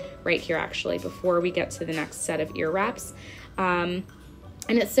right here actually before we get to the next set of ear wraps. And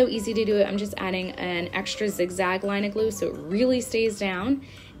it's so easy to do it. I'm just adding an extra zigzag line of glue so it really stays down.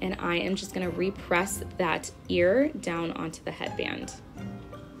 And I am just gonna repress that ear down onto the headband.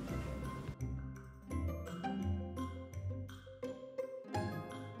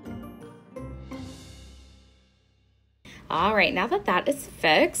 All right, now that that is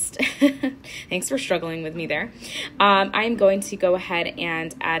fixed, thanks for struggling with me there. I'm going to go ahead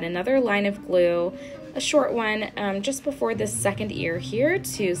and add another line of glue, a short one, just before this second ear here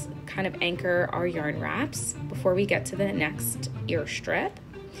to kind of anchor our yarn wraps before we get to the next ear strip.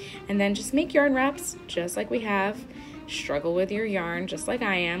 And then just make yarn wraps just like we have. Struggle with your yarn just like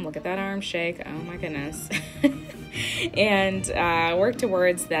I am. Look at that arm shake, oh my goodness. And work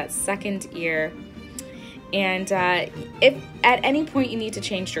towards that second ear. And if at any point you need to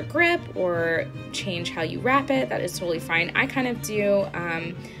change your grip or change how you wrap it, that is totally fine. I kind of do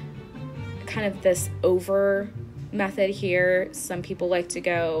kind of this over method here. Some people like to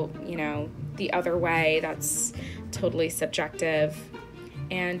go, you know, the other way. That's totally subjective.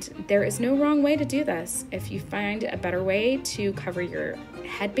 And there is no wrong way to do this. If you find a better way to cover your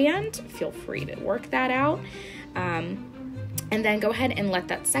headband, feel free to work that out. And then go ahead and let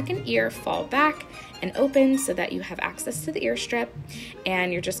that second ear fall back and open so that you have access to the ear strip.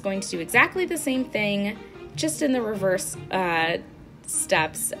 And you're just going to do exactly the same thing, just in the reverse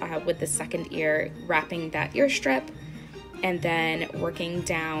steps with the second ear, wrapping that ear strip and then working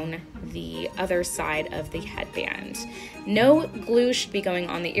down the other side of the headband. No glue should be going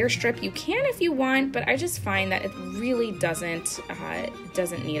on the ear strip. You can if you want, but I just find that it really doesn't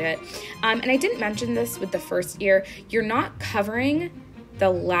need it. And I didn't mention this with the first ear. You're not covering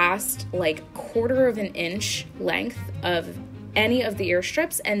the last like 1/4 inch length of any of the ear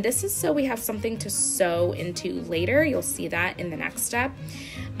strips, and this is so we have something to sew into later. You'll see that in the next step.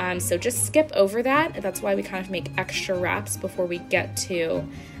 So just skip over that. That's why we kind of make extra wraps before we get to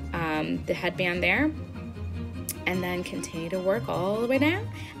the headband there. And then continue to work all the way down,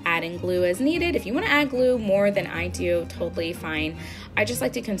 adding glue as needed. If you want to add glue more than I do, totally fine. I just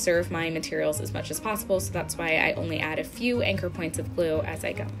like to conserve my materials as much as possible, so that's why I only add a few anchor points of glue as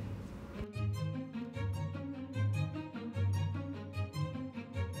I go.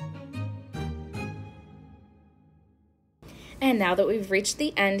 And now that we've reached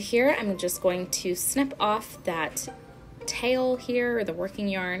the end here, I'm just going to snip off that tail here, or the working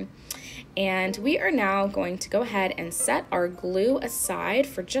yarn. And we are now going to go ahead and set our glue aside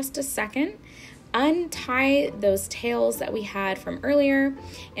for just a second, untie those tails that we had from earlier,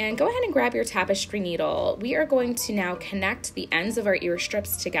 and go ahead and grab your tapestry needle. We are going to now connect the ends of our ear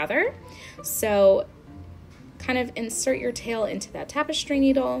strips together. So kind of insert your tail into that tapestry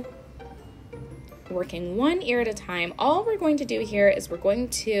needle, working one ear at a time. All we're going to do here is we're going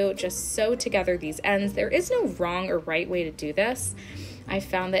to just sew together these ends. There is no wrong or right way to do this. I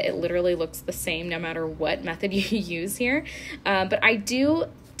found that it literally looks the same no matter what method you use here. But I do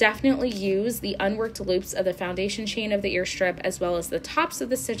definitely use the unworked loops of the foundation chain of the ear strip as well as the tops of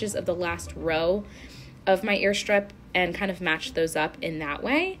the stitches of the last row of my ear strip and kind of match those up in that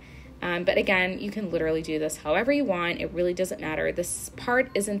way. But again, you can literally do this however you want. It really doesn't matter. This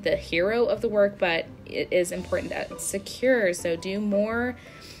part isn't the hero of the work, but it is important that it's secure. So do more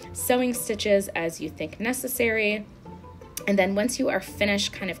sewing stitches as you think necessary. And then once you are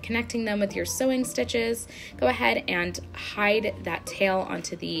finished kind of connecting them with your sewing stitches, go ahead and hide that tail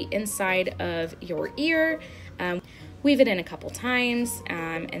onto the inside of your ear. Weave it in a couple times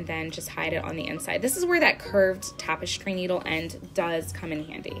and then just hide it on the inside. This is where that curved tapestry needle end does come in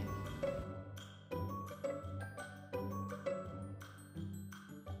handy.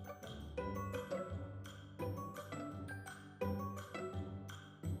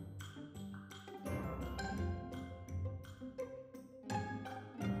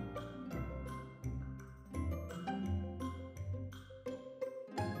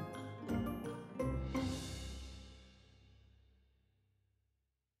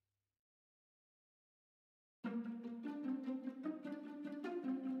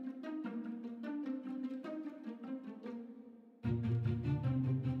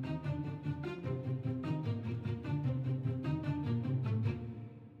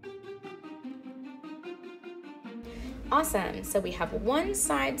 Awesome, so we have one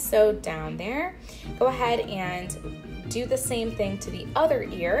side sewed down there. Go ahead and do the same thing to the other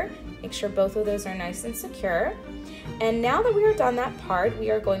ear. Make sure both of those are nice and secure. And now that we are done that part,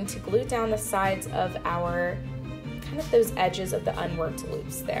 we are going to glue down the sides of our, kind of those edges of the unworked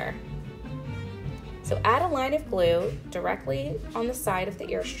loops there. So add a line of glue directly on the side of the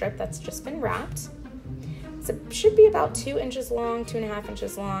ear strip that's just been wrapped. So it should be about 2 inches long, 2.5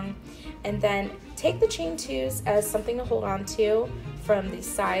 inches long. And then take the chain twos as something to hold on to from the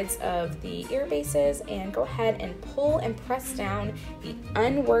sides of the ear bases and go ahead and pull and press down the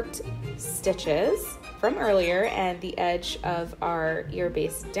unworked stitches from earlier and the edge of our ear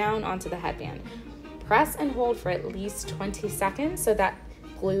base down onto the headband. Press and hold for at least 20 seconds so that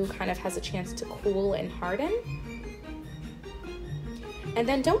glue kind of has a chance to cool and harden. And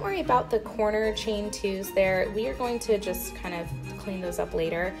then don't worry about the corner chain twos there. We are going to just kind of clean those up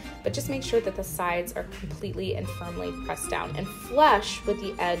later, but just make sure that the sides are completely and firmly pressed down and flush with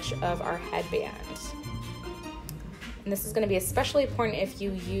the edge of our headband. And this is going to be especially important if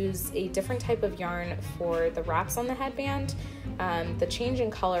you use a different type of yarn for the wraps on the headband. The change in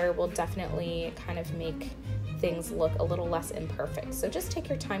color will definitely kind of make things look a little less imperfect. So just take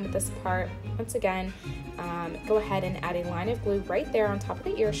your time with this part. Once again, go ahead and add a line of glue right there on top of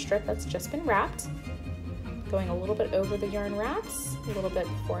the ear strip that's just been wrapped. Going a little bit over the yarn wraps, a little bit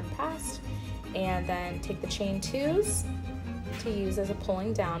before and past, and then take the chain twos to use as a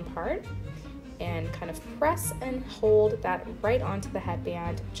pulling down part and kind of press and hold that right onto the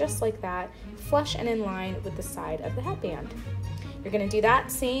headband, just like that, flush and in line with the side of the headband. You're gonna do that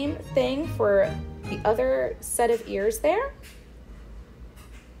same thing for the other set of ears there.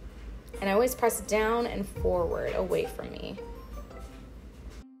 And I always press down and forward away from me.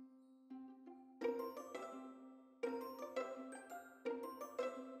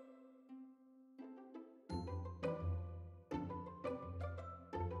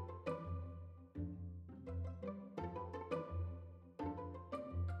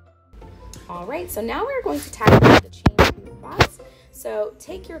 All right, so now we're going to tack on the chain two spots. So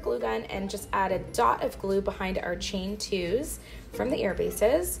take your glue gun and just add a dot of glue behind our chain twos from the ear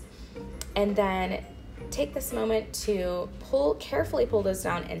bases. And then take this moment to carefully pull those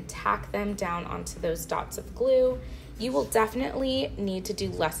down and tack them down onto those dots of glue. You will definitely need to do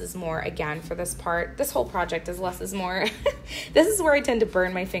less is more again for this part. This whole project is less is more. This is where I tend to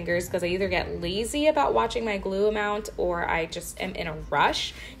burn my fingers because I either get lazy about watching my glue amount or I just am in a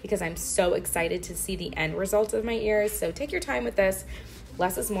rush because I'm so excited to see the end result of my ears. So take your time with this.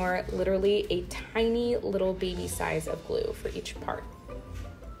 Less is more, literally a tiny little baby size of glue for each part.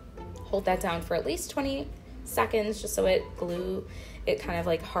 Hold that down for at least 20 seconds just so it kind of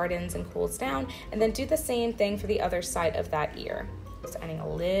like hardens and cools down, and then do the same thing for the other side of that ear. Just adding a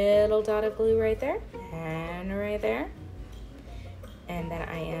little dot of glue right there and right there. And then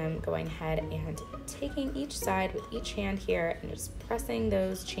I am going ahead and taking each side with each hand here and just pressing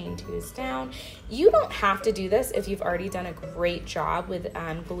those chain twos down. You don't have to do this if you've already done a great job with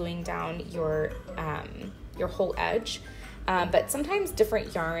gluing down your whole edge. But sometimes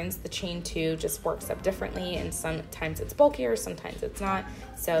different yarns, the chain two just works up differently, and sometimes it's bulkier, sometimes it's not.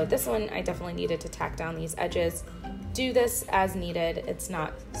 So this one, I definitely needed to tack down these edges. Do this as needed. It's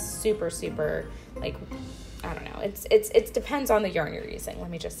not super, super like I don't know. It depends on the yarn you're using. Let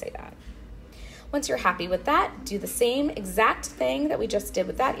me just say that. Once you're happy with that, do the same exact thing that we just did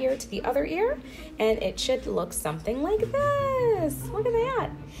with that ear to the other ear, and it should look something like this. Look at that.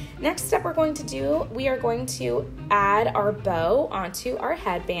 Next step we're going to do, we are going to add our bow onto our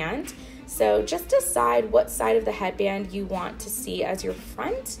headband. So just decide what side of the headband you want to see as your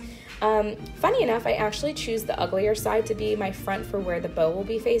front. Funny enough, I actually choose the uglier side to be my front for where the bow will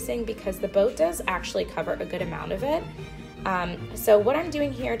be facing, because the bow does actually cover a good amount of it. So what I'm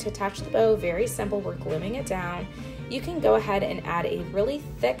doing here to attach the bow, very simple, we're gluing it down. You can go ahead and add a really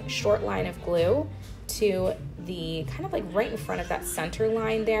thick short line of glue to the kind of like right in front of that center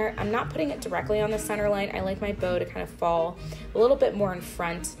line there. I'm not putting it directly on the center line. I like my bow to kind of fall a little bit more in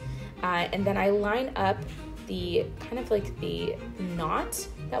front. And then I line up the kind of like the knot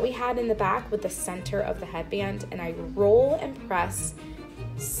that we had in the back with the center of the headband, and I roll and press,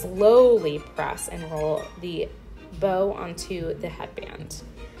 slowly press and roll the bow onto the headband.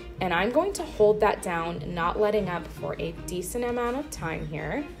 And I'm going to hold that down, not letting up, for a decent amount of time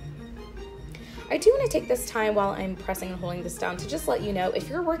here. I do want to take this time while I'm pressing and holding this down to just let you know, if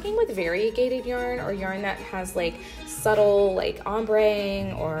you're working with variegated yarn or yarn that has like subtle like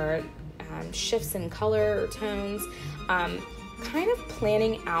ombre or shifts in color or tones, kind of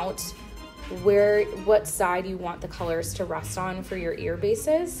planning out what side you want the colors to rest on for your ear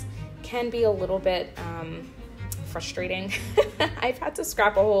bases can be a little bit frustrating. I've had to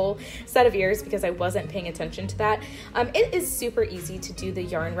scrap a whole set of ears because I wasn't paying attention to that. It is super easy to do the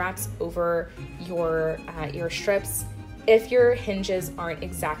yarn wraps over your ear strips if your hinges aren't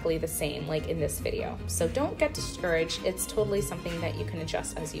exactly the same like in this video. So don't get discouraged. It's totally something that you can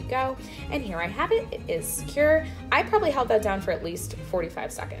adjust as you go. And here I have it. It is secure. I probably held that down for at least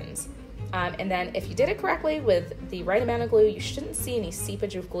 45 seconds. And then if you did it correctly with the right amount of glue, you shouldn't see any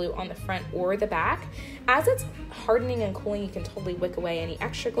seepage of glue on the front or the back. As it's hardening and cooling, you can totally wick away any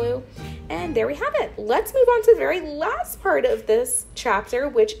extra glue. And there we have it. Let's move on to the very last part of this chapter,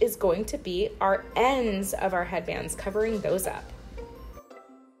 which is going to be our ends of our headbands, covering those up.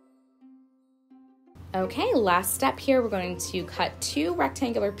 Okay, last step here, we're going to cut 2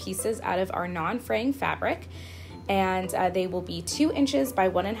 rectangular pieces out of our non-fraying fabric. And they will be 2 inches by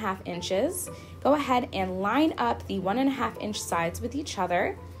 1.5 inches. Go ahead and line up the 1.5 inch sides with each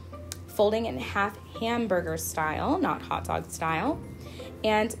other, folding in half hamburger style, not hot dog style,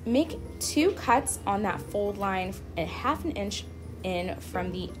 and make 2 cuts on that fold line at 1/2 inch in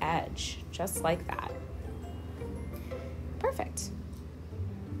from the edge, just like that. Perfect.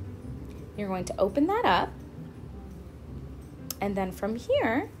 You're going to open that up, and then from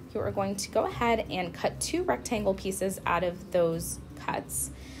here, you are going to go ahead and cut 2 rectangle pieces out of those cuts.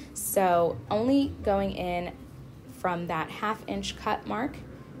 So only going in from that 1/2 inch cut mark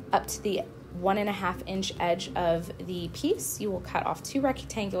up to the 1.5 inch edge of the piece, you will cut off 2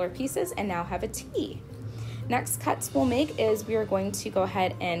 rectangular pieces and now have a T. Next cuts we'll make is we are going to go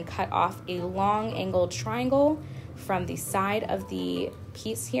ahead and cut off a long angled triangle from the side of the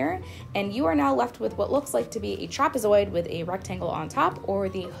piece here, and you are now left with what looks like to be a trapezoid with a rectangle on top, or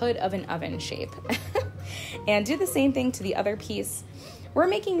the hood of an oven shape. And do the same thing to the other piece. We're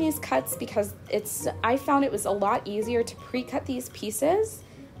making these cuts because I found it was a lot easier to pre-cut these pieces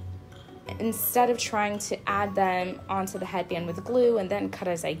instead of trying to add them onto the headband with glue and then cut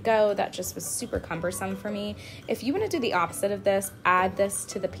as I go. That just was super cumbersome for me. If you want to do the opposite of this, add this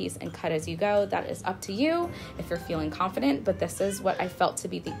to the piece and cut as you go. That is up to you if you're feeling confident, but this is what I felt to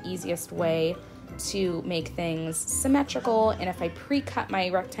be the easiest way to make things symmetrical. And if I pre-cut my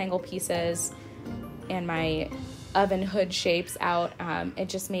rectangle pieces and my oven hood shapes out, it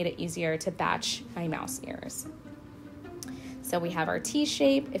just made it easier to batch my mouse ears. So we have our T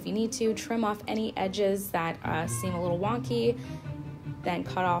shape. If you need to, trim off any edges that seem a little wonky, then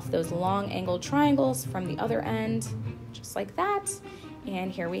cut off those long angled triangles from the other end, just like that.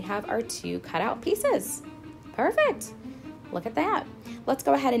 And here we have our 2 cutout pieces. Perfect. Look at that. Let's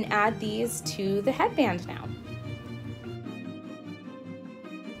go ahead and add these to the headband now.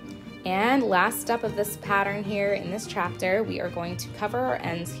 And last step of this pattern here in this chapter, we are going to cover our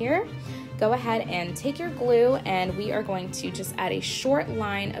ends here. Go ahead and take your glue, and we are going to just add a short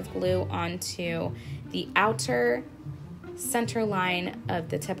line of glue onto the outer center line of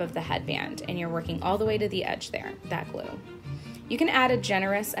the tip of the headband, and you're working all the way to the edge there, that glue. You can add a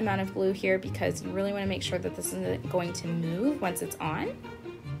generous amount of glue here because you really want to make sure that this isn't going to move once it's on.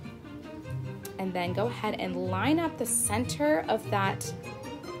 And then go ahead and line up the center of that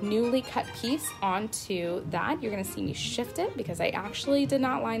newly cut piece onto that. You're going to see me shift it because I actually did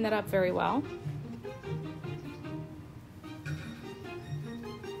not line that up very well.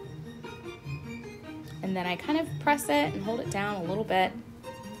 And and then I kind of press it and hold it down a little bit,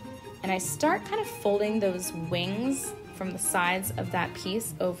 and I start kind of folding those wings from the sides of that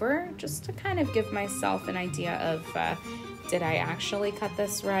piece over, just to kind of give myself an idea of did I actually cut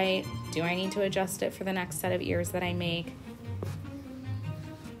this right? Do I need to adjust it for the next set of ears that I make?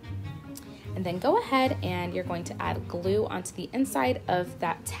 And then go ahead and you're going to add glue onto the inside of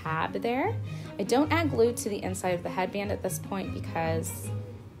that tab there. I don't add glue to the inside of the headband at this point because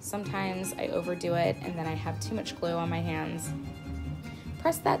sometimes I overdo it and then I have too much glue on my hands.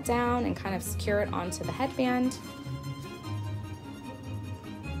 Press that down and kind of secure it onto the headband.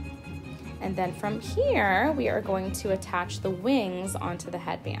 And then from here, we are going to attach the wings onto the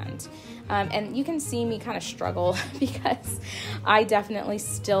headband. And you can see me kind of struggle because I definitely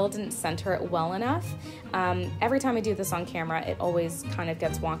still didn't center it well enough. Every time I do this on camera, it always kind of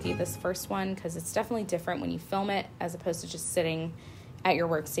gets wonky, this first one, because it's definitely different when you film it as opposed to just sitting at your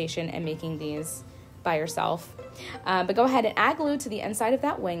workstation and making these by yourself. But go ahead and add glue to the inside of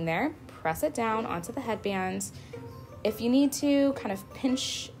that wing there. Press it down onto the headband. If you need to, kind of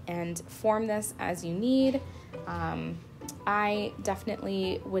pinch and form this as you need. I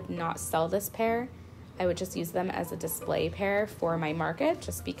definitely would not sell this pair. I would just use them as a display pair for my market,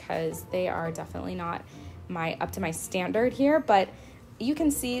 just because they are definitely not up to my standard here. But you can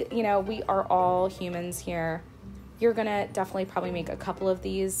see, you know, we are all humans here. You're gonna definitely probably make a couple of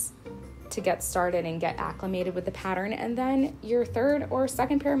these to get started and get acclimated with the pattern, and then your third or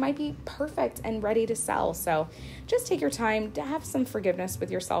second pair might be perfect and ready to sell. So just take your time to have some forgiveness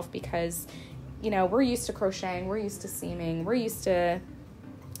with yourself, because you know, we're used to crocheting, we're used to seaming, we're used to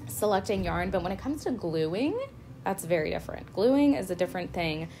selecting yarn, but when it comes to gluing, that's very different. Gluing is a different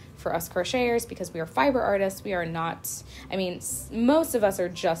thing for us crocheters because we are fiber artists. We are not, I mean, most of us are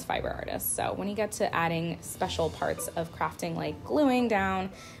just fiber artists. So when you get to adding special parts of crafting like gluing down,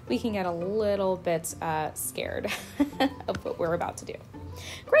 we can get a little bit scared of what we're about to do.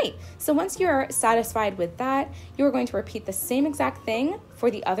 Great, so once you're satisfied with that, you're going to repeat the same exact thing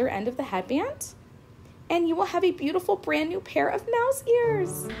for the other end of the headband, and you will have a beautiful brand new pair of mouse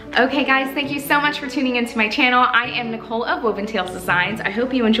ears. Okay guys, thank you so much for tuning into my channel. I am Nicole of Woven Tales Designs. I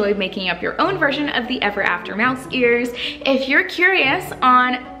hope you enjoyed making up your own version of the Ever After mouse ears. If you're curious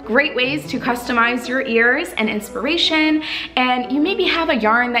on great ways to customize your ears and inspiration, and you maybe have a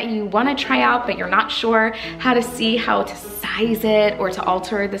yarn that you want to try out but you're not sure how to see how to size it or to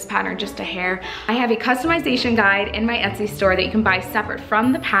alter this pattern just a hair, I have a customization guide in my Etsy store that you can buy separate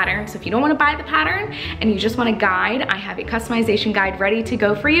from the pattern. So if you don't want to buy the pattern and you just want a guide, I have a customization guide ready to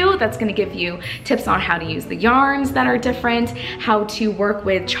go for you that's going to give you tips on how to use the yarns that are different, how to work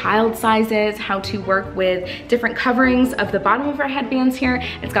with child sizes, how to work with different coverings of the bottom of our headbands here.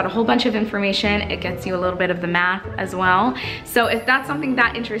 It's got a whole bunch of information. It gets you a little bit of the math as well. So if that's something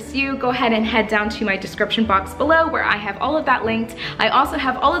that interests you, go ahead and head down to my description box below where I have all of that linked. I also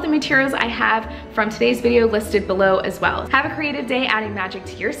have all of the materials I have from today's video listed below as well. Have a creative day adding magic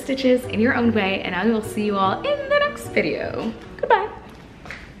to your stitches in your own way, and I will see you all in the next video. Goodbye.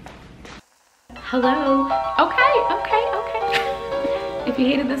 Hello. Okay. If you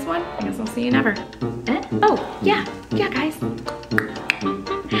hated this one, I guess I'll see you never. Oh, yeah, guys.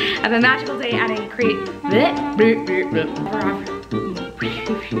 Have a magical day adding create.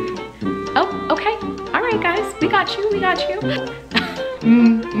 Oh, okay. All right, guys. We got you.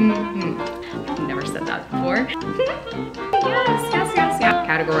 I've never said that before. Yes.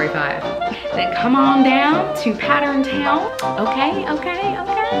 Category 5. Then come on down to Pattern Town. Okay.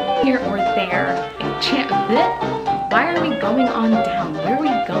 Here or there. Why are we going on down? Where are we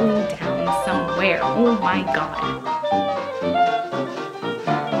going down somewhere? Oh my God.